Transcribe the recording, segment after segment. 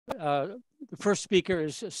The first speaker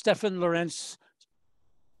is Stefan Lorenz,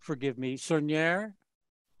 forgive me, Sorgner,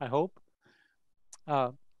 I hope.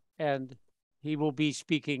 And he will be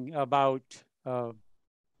speaking about, oh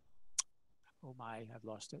my, I've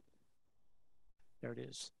lost it. There it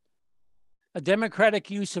is. A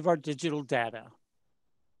democratic use of our digital data.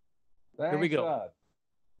 Thanks Here we go. A lot.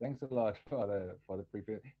 Thanks a lot for the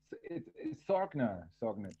preview. It's Sorgner,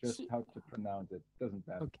 just how to pronounce it, doesn't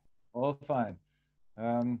matter. Okay. All fine.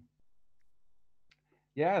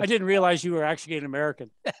 Yeah. I didn't realize you were actually an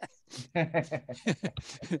American.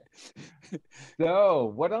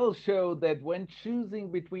 So what I'll show that when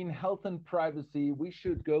choosing between health and privacy, we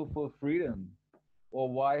should go for freedom, or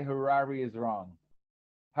why Harari is wrong.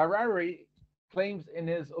 Harari claims in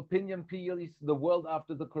his opinion piece, The World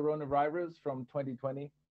After the Coronavirus from 2020,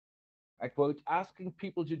 I quote, asking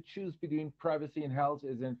people to choose between privacy and health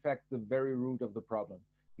is in fact the very root of the problem,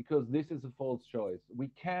 because this is a false choice. We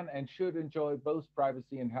can and should enjoy both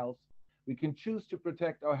privacy and health. We can choose to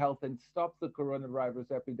protect our health and stop the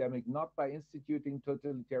coronavirus epidemic, not by instituting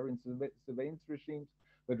totalitarian surveillance regimes,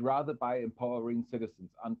 but rather by empowering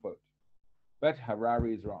citizens, unquote. But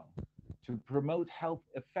Harari is wrong. To promote health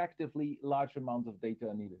effectively, large amounts of data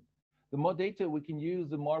are needed. The more data we can use,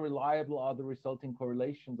 the more reliable are the resulting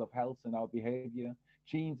correlations of health and our behavior,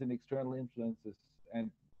 genes and external influences,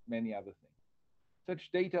 and many other things.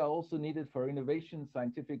 Such data are also needed for innovation,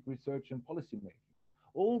 scientific research, and policymaking.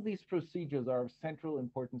 All these procedures are of central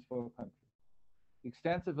importance for a country.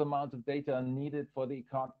 Extensive amounts of data are needed for the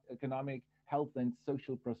economic, health, and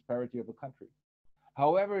social prosperity of a country.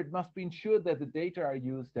 However, it must be ensured that the data are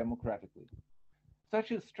used democratically.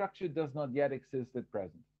 Such a structure does not yet exist at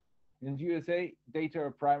present. In the USA, data are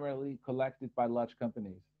primarily collected by large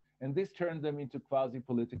companies, and this turns them into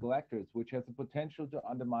quasi-political actors, which has the potential to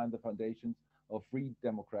undermine the foundations of free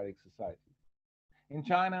democratic society. In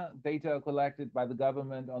China, data are collected by the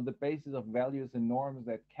government on the basis of values and norms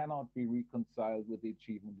that cannot be reconciled with the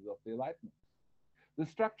achievements of the Enlightenment. The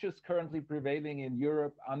structures currently prevailing in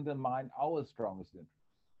Europe undermine our strongest interests.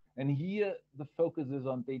 And here, the focus is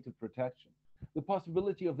on data protection. The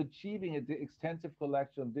possibility of achieving an extensive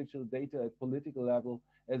collection of digital data at political level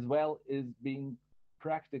as well is being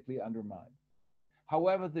practically undermined.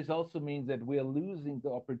 However, this also means that we are losing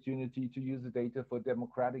the opportunity to use the data for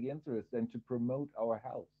democratic interests and to promote our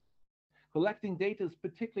health. Collecting data is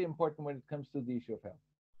particularly important when it comes to the issue of health.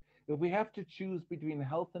 If we have to choose between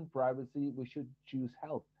health and privacy, we should choose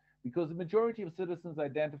health, because the majority of citizens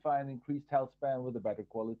identify an increased health span with a better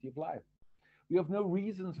quality of life. We have no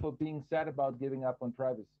reasons for being sad about giving up on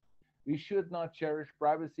privacy. We should not cherish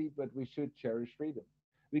privacy, but we should cherish freedom.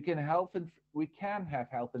 We can have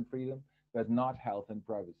health and freedom, but not health and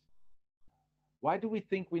privacy. Why do we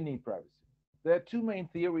think we need privacy? There are two main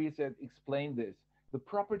theories that explain this, the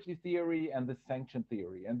property theory and the sanction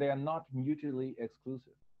theory, and they are not mutually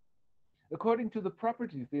exclusive. According to the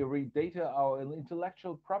property theory, data are an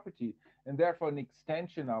intellectual property and therefore an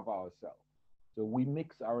extension of ourselves. So we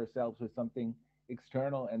mix ourselves with something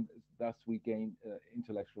external and thus we gain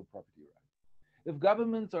intellectual property rights. If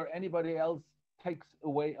governments or anybody else takes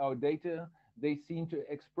away our data, they seem to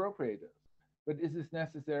expropriate us. But is this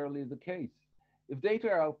necessarily the case? If data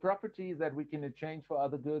are our property that we can exchange for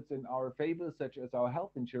other goods in our favor, such as our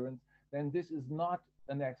health insurance, then this is not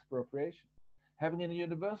an expropriation. Having a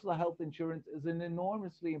universal health insurance is an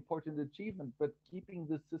enormously important achievement, but keeping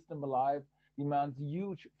the system alive demands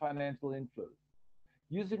huge financial inflows.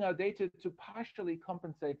 Using our data to partially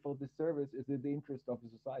compensate for this service is in the interest of the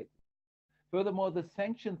society. Furthermore, the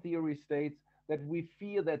sanction theory states that we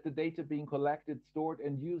fear that the data being collected, stored,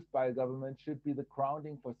 and used by a government should be the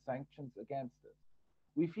grounding for sanctions against us.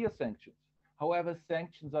 We fear sanctions. However,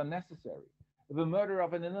 sanctions are necessary. If a murder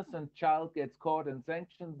of an innocent child gets caught and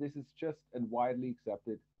sanctioned, this is just and widely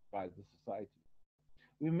accepted by the society.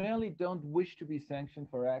 We merely don't wish to be sanctioned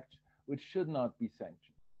for acts which should not be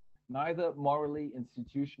sanctioned, neither morally,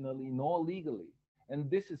 institutionally, nor legally. And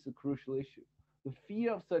this is a crucial issue. The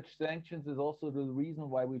fear of such sanctions is also the reason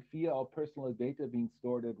why we fear our personal data being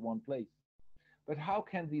stored at one place. But how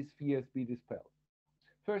can these fears be dispelled?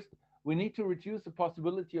 First, we need to reduce the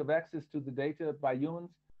possibility of access to the data by humans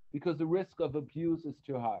because the risk of abuse is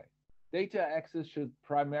too high. Data access should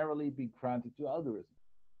primarily be granted to algorithms.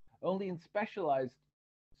 Only in specialized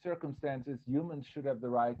circumstances, humans should have the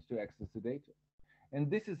right to access the data. And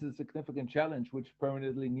this is a significant challenge which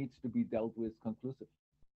permanently needs to be dealt with conclusively.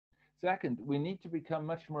 Second, we need to become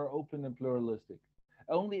much more open and pluralistic.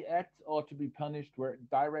 Only acts ought to be punished where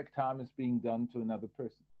direct harm is being done to another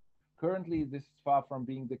person. Currently, this is far from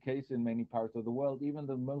being the case in many parts of the world, even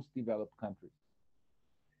the most developed countries.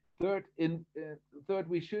 Third,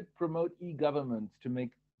 we should promote e-governments to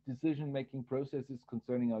make decision-making processes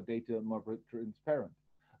concerning our data more transparent.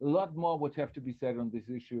 A lot more would have to be said on this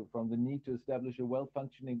issue, from the need to establish a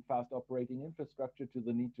well-functioning, fast-operating infrastructure to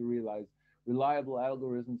the need to realize reliable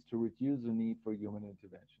algorithms to reduce the need for human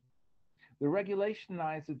intervention. The regulation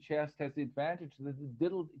I suggest has the advantage that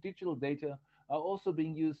the digital data are also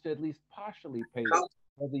being used to at least partially pay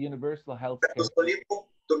for the universal health care,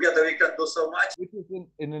 together we can do so much, which is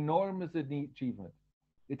an enormous achievement.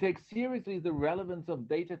 It takes seriously the relevance of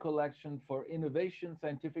data collection for innovation,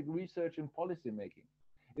 scientific research, and policymaking.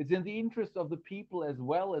 It's in the interest of the people as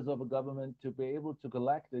well as of a government to be able to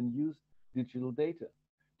collect and use digital data,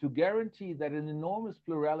 to guarantee that an enormous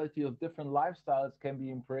plurality of different lifestyles can be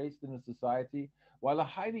embraced in a society while a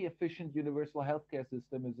highly efficient universal healthcare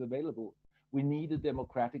system is available. We need a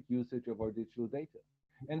democratic usage of our digital data.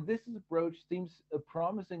 And this approach seems a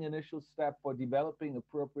promising initial step for developing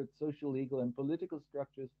appropriate social, legal, and political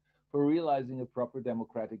structures for realizing a proper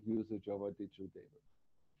democratic usage of our digital data.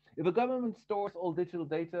 If a government stores all digital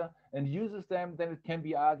data and uses them, then it can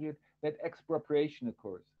be argued that expropriation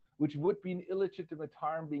occurs, which would be an illegitimate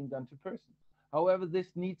harm being done to persons. However, this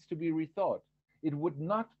needs to be rethought. It would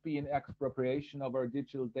not be an expropriation of our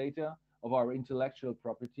digital data, of our intellectual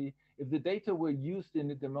property, if the data were used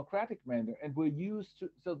in a democratic manner and were used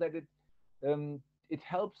so that it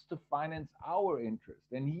helps to finance our interest.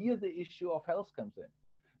 And here the issue of health comes in.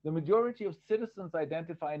 The majority of citizens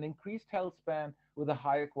identify an increased health span with a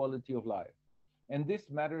higher quality of life. And this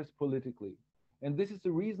matters politically. And this is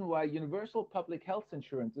the reason why universal public health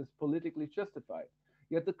insurance is politically justified.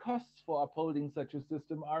 Yet the costs for upholding such a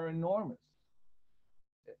system are enormous.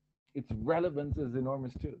 Its relevance is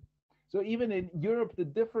enormous too. So even in Europe, the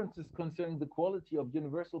differences concerning the quality of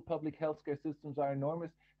universal public healthcare systems are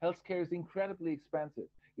enormous. Healthcare is incredibly expensive.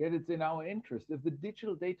 Yet it's in our interest, if the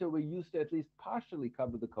digital data were used to at least partially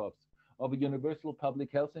cover the costs of a universal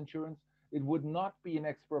public health insurance, it would not be an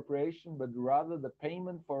expropriation, but rather the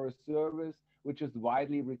payment for a service which is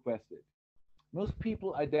widely requested. Most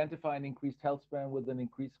people identify an increased health span with an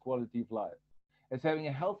increased quality of life. As having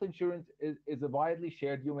a health insurance is a widely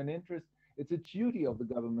shared human interest, it's a duty of the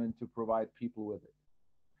government to provide people with it.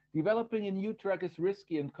 Developing a new drug is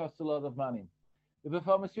risky and costs a lot of money. If a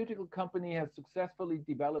pharmaceutical company has successfully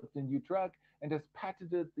developed a new drug and has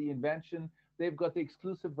patented the invention, they've got the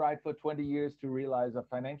exclusive right for 20 years to realize a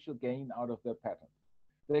financial gain out of their patent.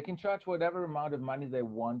 They can charge whatever amount of money they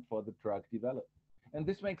want for the drug developed. And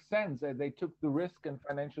this makes sense as they took the risk and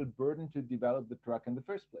financial burden to develop the drug in the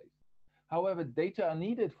first place. However, data are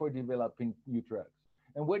needed for developing new drugs.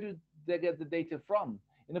 And where do they get the data from?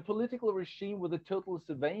 In a political regime with a total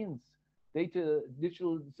surveillance,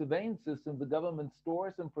 digital surveillance system, the government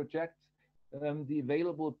stores and projects the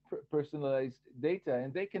available personalized data,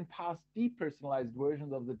 and they can pass depersonalized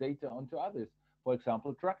versions of the data onto others, for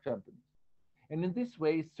example, drug companies. And in this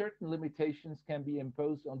way, certain limitations can be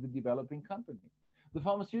imposed on the developing company. The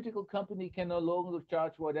pharmaceutical company can no longer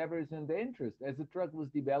charge whatever is in their interest, as the drug was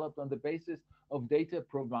developed on the basis of data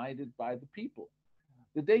provided by the people.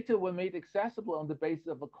 The data were made accessible on the basis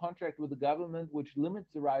of a contract with the government, which limits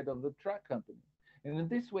the right of the drug company. And in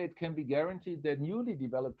this way, it can be guaranteed that newly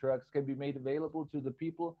developed drugs can be made available to the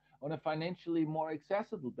people on a financially more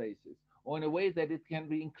accessible basis, or in a way that it can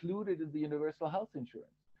be included in the universal health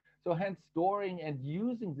insurance. So hence, storing and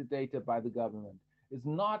using the data by the government is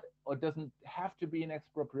not, or doesn't have to be an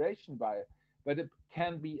expropriation by it, but it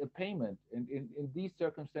can be a payment. And in these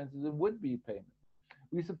circumstances, it would be a payment.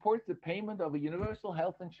 We support the payment of a universal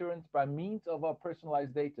health insurance by means of our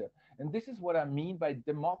personalized data. And this is what I mean by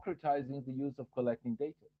democratizing the use of collecting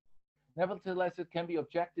data. Nevertheless, it can be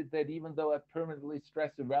objected that even though I permanently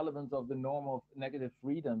stress the relevance of the norm of negative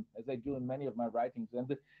freedom, as I do in many of my writings,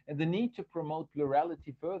 and the need to promote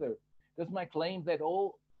plurality further, does my claim that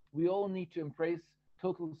we all need to embrace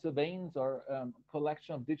total surveillance or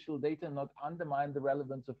collection of digital data not undermine the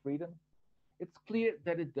relevance of freedom? It's clear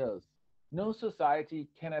that it does. No society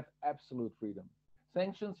can have absolute freedom.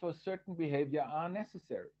 Sanctions for certain behavior are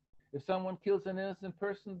necessary. If someone kills an innocent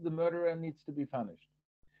person, the murderer needs to be punished.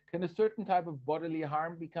 Can a certain type of bodily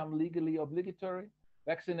harm become legally obligatory?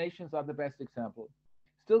 Vaccinations are the best example.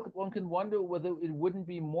 Still, one can wonder whether it wouldn't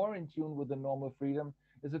be more in tune with the normal freedom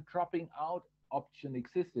if a dropping out option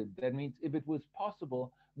existed. That means if it was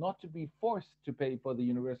possible not to be forced to pay for the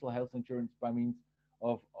universal health insurance by means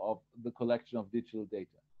of the collection of digital data.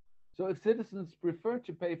 So if citizens prefer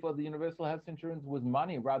to pay for the universal health insurance with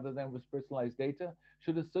money rather than with personalized data,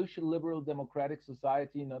 should a social liberal democratic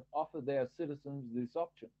society not offer their citizens this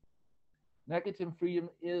option? Negative freedom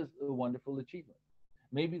is a wonderful achievement.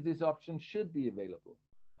 Maybe this option should be available.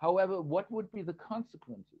 However, what would be the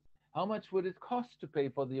consequences? How much would it cost to pay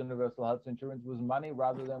for the universal health insurance with money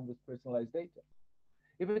rather than with personalized data?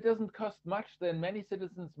 If it doesn't cost much, then many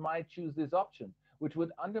citizens might choose this option, which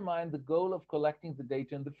would undermine the goal of collecting the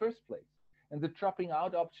data in the first place. And the dropping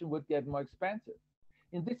out option would get more expensive.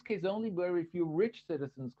 In this case, only very few rich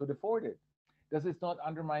citizens could afford it. Does this not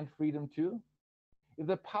undermine freedom too? If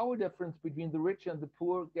the power difference between the rich and the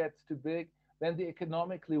poor gets too big, then the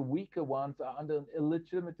economically weaker ones are under an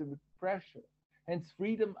illegitimate pressure. Hence,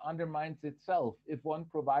 freedom undermines itself if one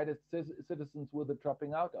provided citizens with a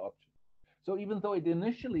dropping out option. So even though it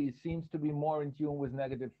initially seems to be more in tune with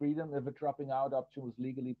negative freedom if a dropping out option was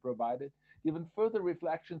legally provided, given further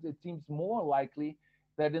reflections, it seems more likely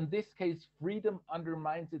that in this case, freedom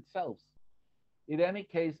undermines itself. In any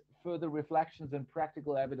case, further reflections and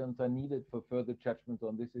practical evidence are needed for further judgment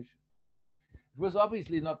on this issue. It was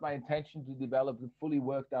obviously not my intention to develop a fully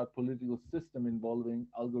worked out political system involving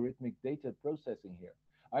algorithmic data processing here.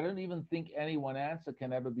 I don't even think any one answer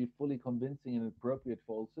can ever be fully convincing and appropriate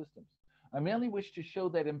for all systems. I merely wish to show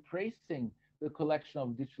that embracing the collection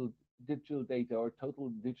of digital data or total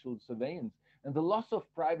digital surveillance and the loss of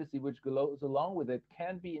privacy which goes along with it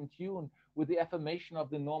can be in tune with the affirmation of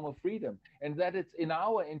the norm of freedom, and that it's in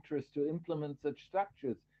our interest to implement such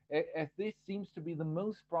structures, as this seems to be the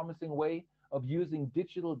most promising way of using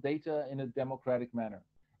digital data in a democratic manner,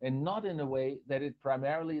 and not in a way that it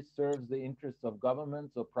primarily serves the interests of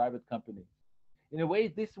governments or private companies. In a way,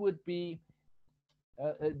 this would be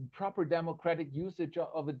a proper democratic usage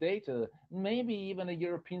of a data, maybe even a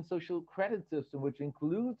European social credit system, which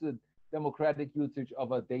includes a democratic usage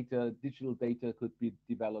of a digital data could be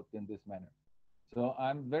developed in this manner. So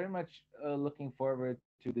I'm very much looking forward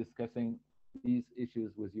to discussing these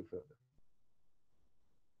issues with you further.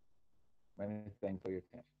 Many thanks for your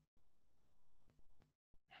attention.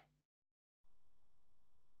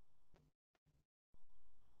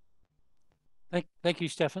 Thank you,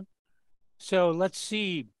 Stefan. So let's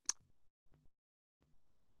see.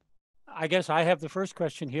 I guess I have the first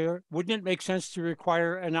question here. Wouldn't it make sense to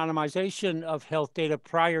require anonymization of health data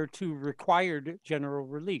prior to required general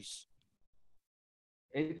release?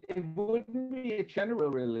 It wouldn't be a general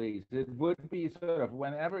release. It would be sort of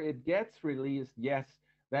whenever it gets released, yes,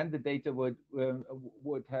 then the data would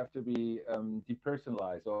have to be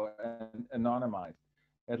depersonalized or anonymized,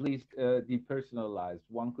 at least depersonalized.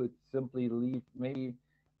 One could simply leave maybe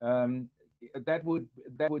that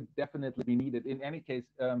would definitely be needed. In any case,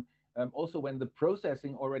 also when the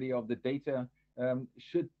processing already of the data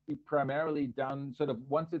should be primarily done sort of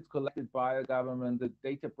once it's collected by a government, the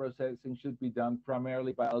data processing should be done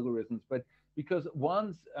primarily by algorithms. But because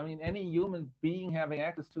once, I mean, any human being having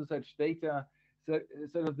access to such data,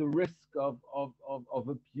 sort of the risk of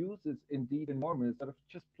abuse is indeed enormous, sort of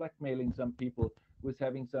just blackmailing some people with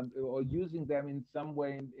having some, or using them in some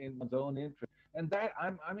way in one's own interest. And that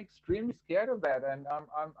I'm extremely scared of that, and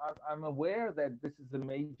I'm aware that this is a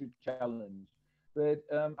major challenge. But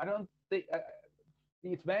I don't think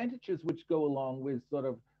the advantages which go along with sort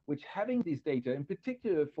of which having these data, in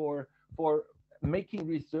particular for making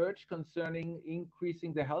research concerning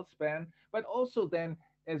increasing the health span, but also then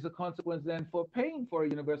as a consequence then for paying for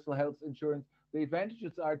universal health insurance, the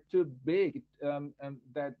advantages are too big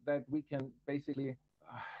that we can basically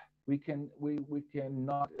we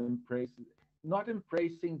cannot embrace. Not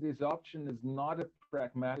embracing this option is not a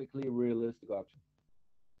pragmatically realistic option.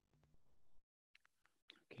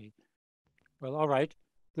 Okay. Well, all right.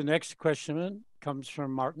 The next question comes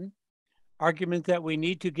from Martin. Argument that we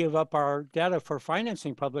need to give up our data for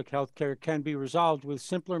financing public health care can be resolved with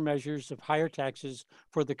simpler measures of higher taxes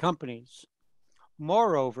for the companies.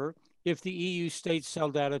 Moreover, if the EU states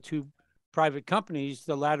sell data to private companies,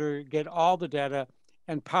 the latter get all the data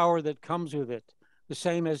and power that comes with it, the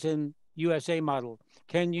same as in USA model.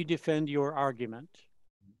 Can you defend your argument?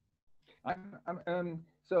 I'm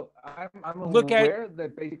aware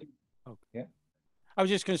that basically. Okay. Yeah. I was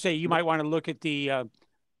just going to say you might want to look at the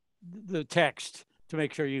text to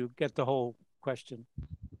make sure you get the whole question.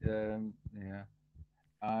 Yeah.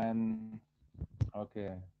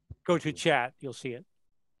 Okay. Go to chat. You'll see it.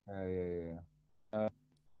 Yeah.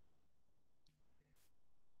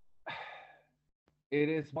 It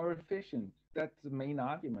is more efficient. That's the main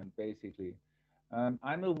argument, basically.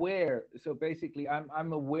 I'm aware. So basically,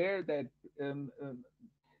 I'm aware that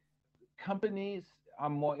companies are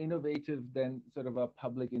more innovative than sort of our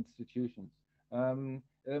public institutions.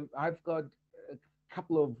 I've got a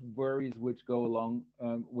couple of worries which go along,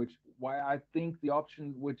 why I think the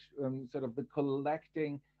option which sort of the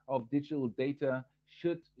collecting of digital data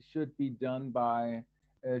should be done by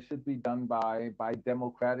should be done by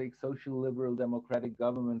democratic, social liberal democratic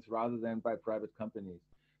governments rather than by private companies.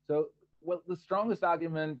 So, well, the strongest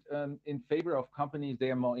argument in favor of companies,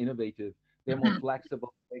 they are more innovative, they're more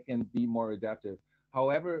flexible, they can be more adaptive.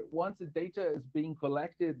 However, once the data is being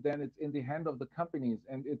collected, then it's in the hand of the companies,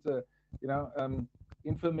 and it's a,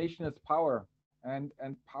 information is power, and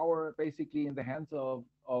power basically in the hands of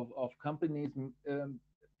companies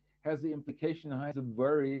has the implication, has a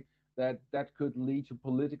worry that could lead to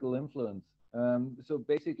political influence. So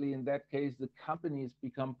basically, in that case, the companies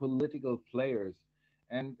become political players,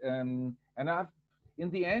 and I've, in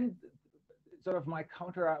the end, sort of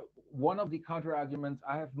one of the counter arguments,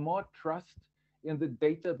 I have more trust in the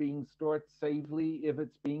data being stored safely if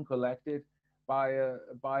it's being collected by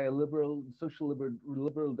a liberal, social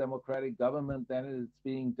liberal democratic government than it's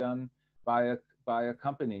being done by a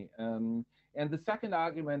company. And the second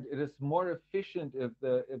argument, it is more efficient if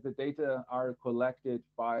the data are collected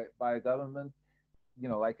by a government,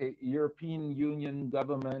 like a European Union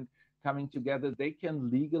government coming together. They can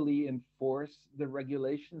legally enforce the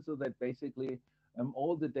regulations so that basically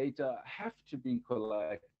all the data have to be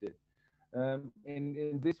collected.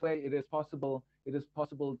 In this way, it is possible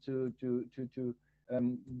to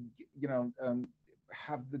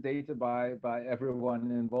have the data by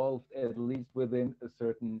everyone involved, at least within a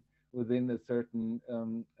certain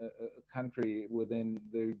country within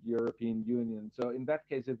the European Union. So in that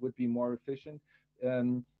case, it would be more efficient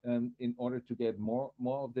in order to get more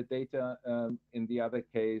of the data. In the other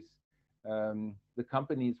case, the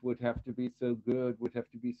companies would have to be so good, would have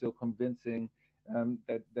to be so convincing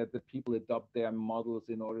that the people adopt their models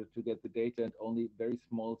in order to get the data, and only very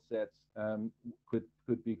small sets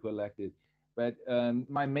could be collected. But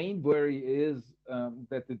my main worry is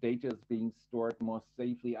that the data is being stored more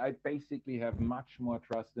safely. I basically have much more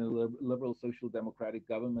trust in liberal social democratic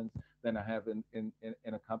governments than I have in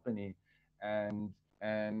a company. And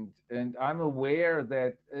I'm aware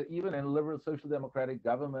that even in liberal social democratic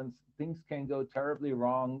governments, things can go terribly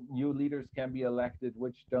wrong. New leaders can be elected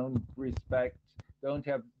which don't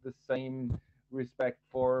have the same respect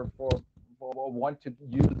for want to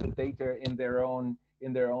use the data in their own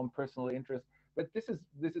personal interest. But this is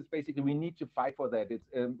basically, we need to fight for that. It's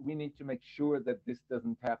we need to make sure that this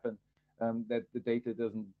doesn't happen, that the data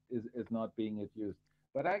is not being abused.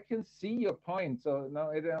 But I can see your point. So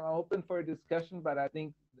now I'm open for a discussion. But I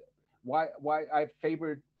think why I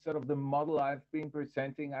favored sort of the model I've been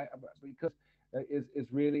presenting, because is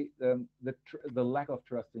really the lack of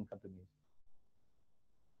trust in companies.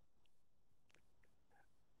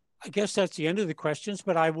 I guess that's the end of the questions,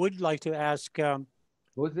 but I would like to ask.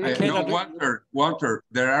 Walter,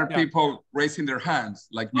 there are people raising their hands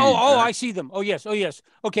like me. I see them. Oh, yes.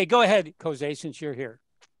 Okay, go ahead, Jose, since you're here.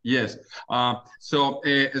 Yes. So,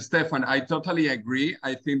 Stefan, I totally agree.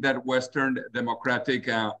 I think that Western democratic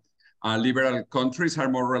liberal countries are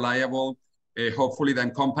more reliable, hopefully,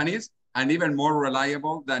 than companies, and even more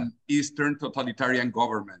reliable than Eastern totalitarian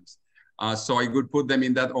governments. So I would put them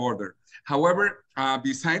in that order. However,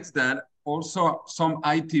 besides that, also some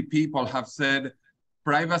IT people have said,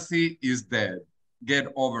 privacy is dead, get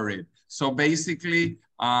over it. So basically,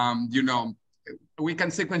 we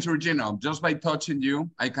can sequence your genome. Just by touching you,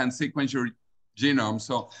 I can sequence your genome.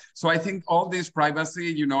 So I think all this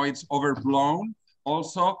privacy, it's overblown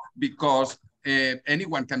also because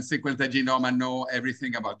anyone can sequence the genome and know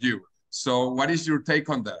everything about you. So what is your take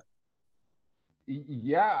on that?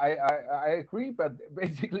 Yeah, I agree, but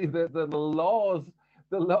basically the laws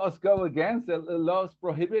go against, the laws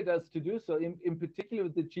prohibit us to do so, in particular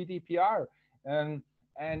with the GDPR. And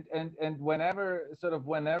whenever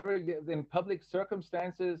in public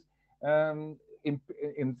circumstances in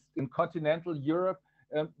continental Europe,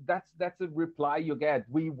 that's a reply you get.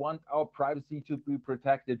 We want our privacy to be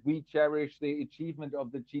protected. We cherish the achievement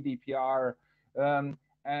of the GDPR. I'm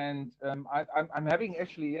having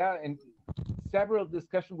actually, in several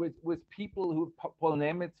discussions with people who, Paul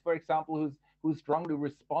Nemitz, for example, who's strongly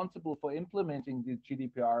responsible for implementing the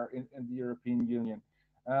GDPR in the European Union.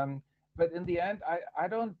 But in the end, I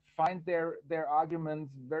don't find their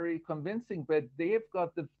arguments very convincing. But they've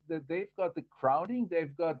got the crowding.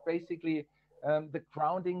 They've got basically the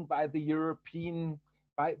crowding by the European,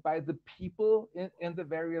 by the people in the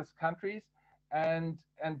various countries, and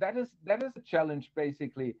that is a challenge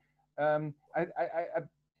basically.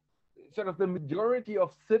 Sort of the majority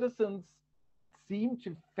of citizens seem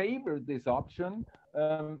to favor this option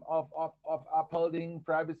of upholding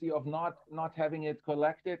privacy, of not having it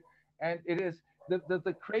collected. And it is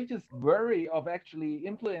the greatest worry of actually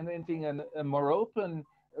implementing a more open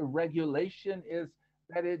regulation is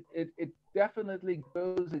that it definitely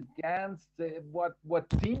goes against what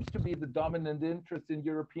seems to be the dominant interest in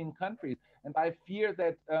European countries. And I fear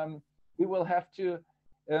that we will have to,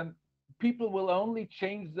 people will only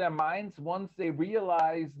change their minds once they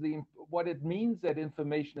realize what it means that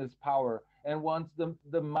information is power. And once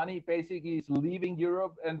the money basically is leaving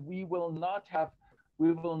Europe, and we will not have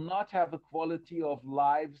a quality of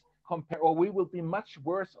lives or we will be much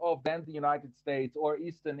worse off than the United States or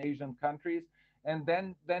Eastern Asian countries. And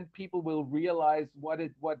then people will realize what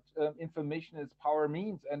information is power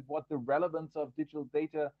means, and what the relevance of digital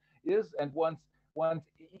data is. And once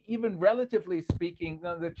even relatively speaking,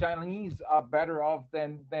 the Chinese are better off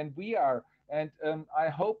than we are. And I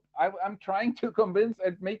hope I'm trying to convince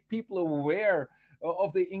and make people aware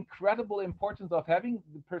of the incredible importance of having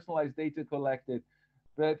the personalized data collected.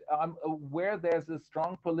 But I'm aware there's a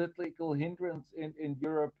strong political hindrance in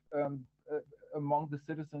Europe among the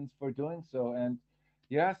citizens for doing so. And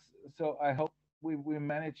yes, so I hope we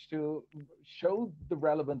manage to show the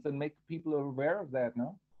relevance and make people aware of that,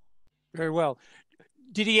 no? Very well.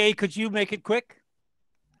 Didier, could you make it quick?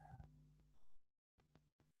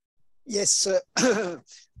 Yes.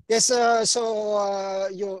 Yes.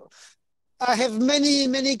 I have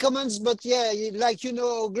many comments, but yeah, like, you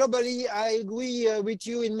know, globally, I agree with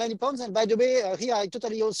you in many points. And by the way, here I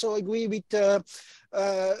totally also agree with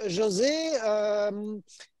José.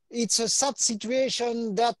 It's a sad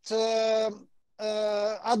situation that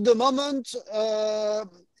at the moment,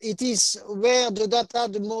 it is where the data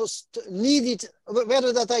is the most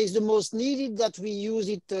needed that we use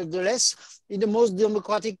it the less. In the most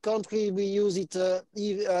democratic country, we use it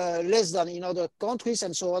less than in other countries,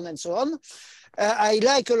 and so on and so on. I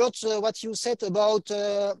like a lot what you said about,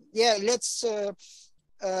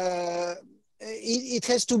 it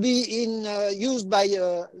has to be used by,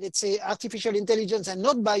 let's say, artificial intelligence and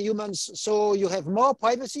not by humans. So you have more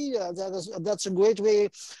privacy. That's a great way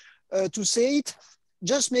to say it.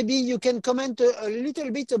 Just maybe you can comment a little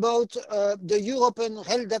bit about the European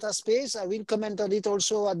health data space. I will comment on it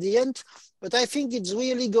also at the end, but I think it's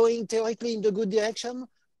really going theoretically in the good direction.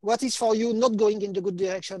 What is for you not going in the good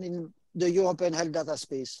direction in the European health data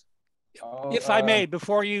space? If I may,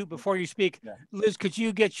 before you speak, yeah. Liz, could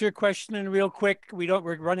you get your question in real quick?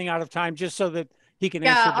 We're running out of time, just so that he can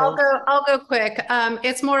answer both. I'll go quick.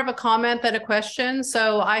 It's more of a comment than a question.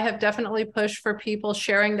 So I have definitely pushed for people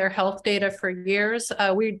sharing their health data for years.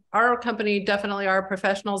 Our company definitely are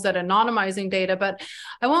professionals at anonymizing data, but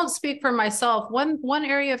I won't speak for myself. One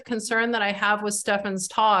area of concern that I have with Stefan's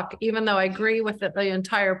talk, even though I agree with the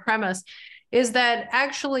entire premise, is that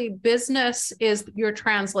actually business is your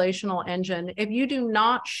translational engine. If you do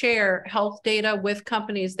not share health data with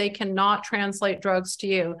companies, they cannot translate drugs to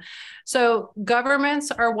you. So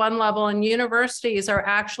governments are one level, and universities are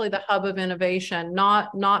actually the hub of innovation,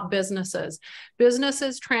 not businesses.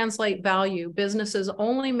 Businesses translate value. Businesses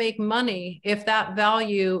only make money if that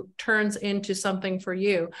value turns into something for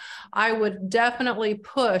you. I would definitely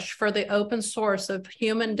push for the open source of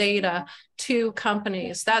human data to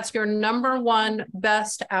companies. That's your number one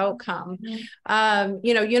best outcome.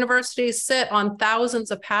 Universities sit on thousands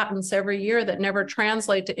of patents every year that never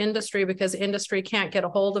translate to industry because industry can't get a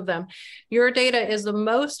hold of them. Your data is the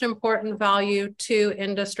most important value to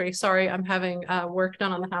industry. Sorry, I'm having work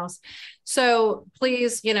done on the house. So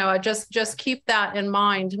please, just keep that in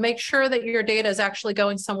mind. Make sure that your data is actually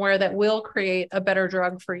going somewhere that will create a better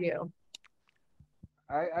drug for you.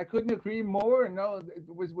 I couldn't agree more. No,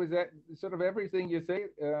 was that sort of everything you say,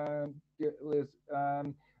 Liz.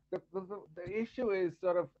 The issue is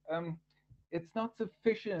sort of it's not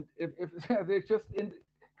sufficient if there's just a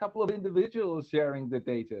couple of individuals sharing the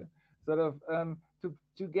data. Sort of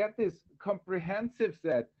to get this comprehensive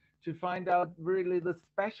set, to find out really the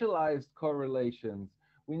specialized correlations.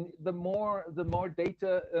 The more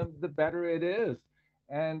data, the better it is.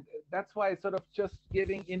 And that's why sort of just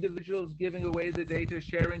individuals giving away the data,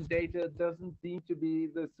 sharing data doesn't seem to be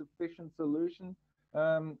the sufficient solution.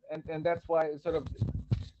 And that's why sort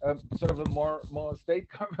of a more state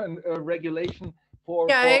regulation for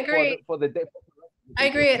the data. I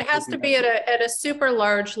agree. It has to be at a super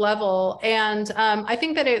large level. And I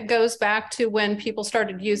think that it goes back to when people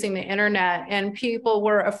started using the internet and people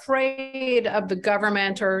were afraid of the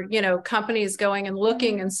government or, companies going and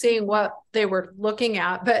looking and seeing what they were looking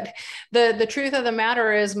at. But the truth of the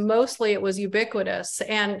matter is mostly it was ubiquitous,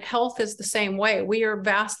 and health is the same way. We are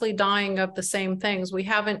vastly dying of the same things. We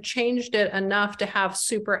haven't changed it enough to have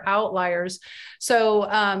super outliers. So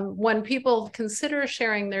when people consider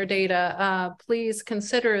sharing their data, please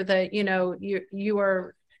consider that, you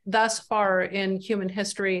are thus far in human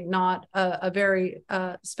history, not a very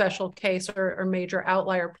special case or major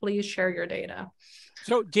outlier. Please share your data.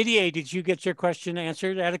 So Didier, did you get your question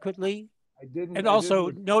answered adequately? I didn't. And also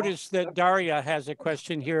notice that Daria has a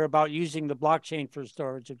question here about using the blockchain for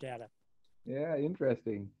storage of data. Yeah,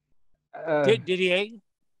 interesting. Didier?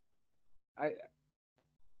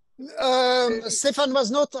 Stefan was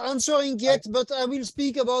not answering yet, but I will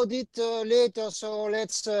speak about it later. So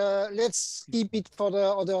let's keep it for the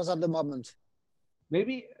others at the moment.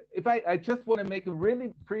 Maybe if I just want to make a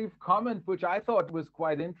really brief comment, which I thought was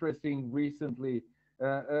quite interesting recently.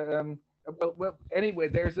 Well, anyway,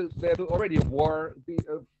 there's already a war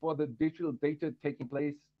for the digital data taking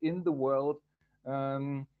place in the world.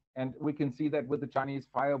 And we can see that with the Chinese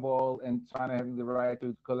firewall and China having the right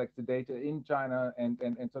to collect the data in China and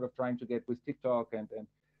sort of trying to get with TikTok and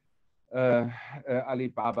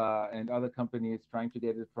Alibaba and other companies trying to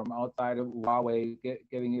get it from outside of Huawei,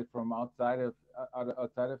 getting it from outside of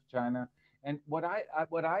China. And what I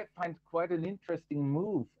find quite an interesting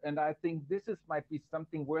move, and I think this might be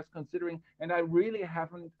something worth considering, and I really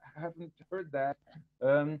haven't heard that,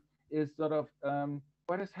 is sort of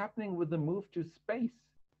what is happening with the move to space,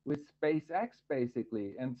 with SpaceX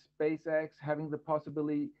basically, and SpaceX having the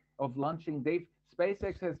possibility of launching.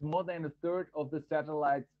 SpaceX has more than a third of the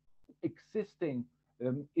satellites existing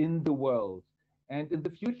in the world, and in the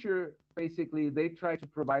future, basically, they try to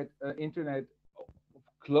provide internet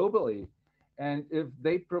globally. And if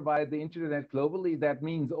they provide the internet globally, that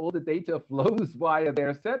means all the data flows via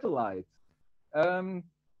their satellites.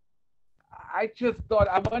 I just thought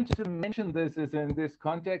I wanted to mention this in this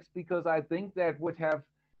context because I think that would have,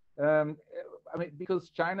 I mean,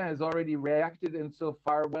 because China has already reacted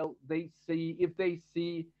insofar, well, if they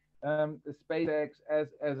see the SpaceX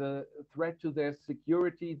as a threat to their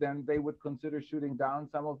security, then they would consider shooting down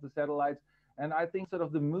some of the satellites. And I think sort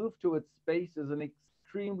of the move towards space is an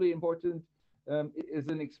extremely important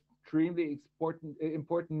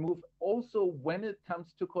important move also when it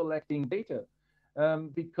comes to collecting data,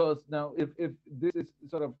 because now if this is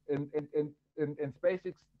sort of and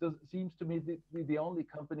SpaceX seems to me to be the only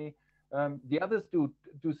company, the others do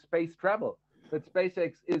space travel, but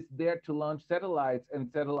SpaceX is there to launch satellites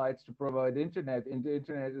and satellites to provide internet, and the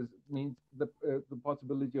internet means the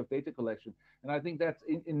possibility of data collection, and I think that's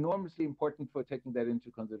enormously important for taking that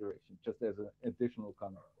into consideration, just as an additional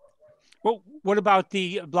comment. Well, what about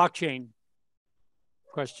the blockchain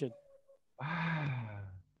question?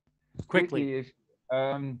 Quickly.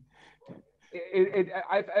 I've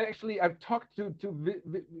talked to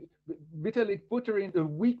Vitalik Buterin a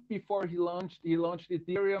week before he launched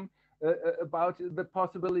Ethereum about the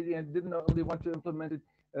possibility, and didn't only want to implement it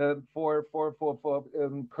for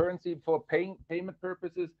currency for payment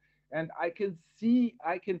purposes. And I can see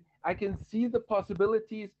the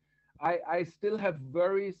possibilities. I still have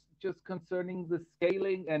worries just concerning the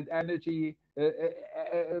scaling and energy,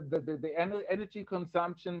 the energy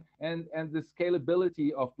consumption and the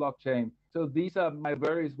scalability of blockchain. So these are my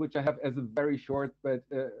worries, which I have as a very short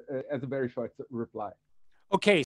reply. Okay,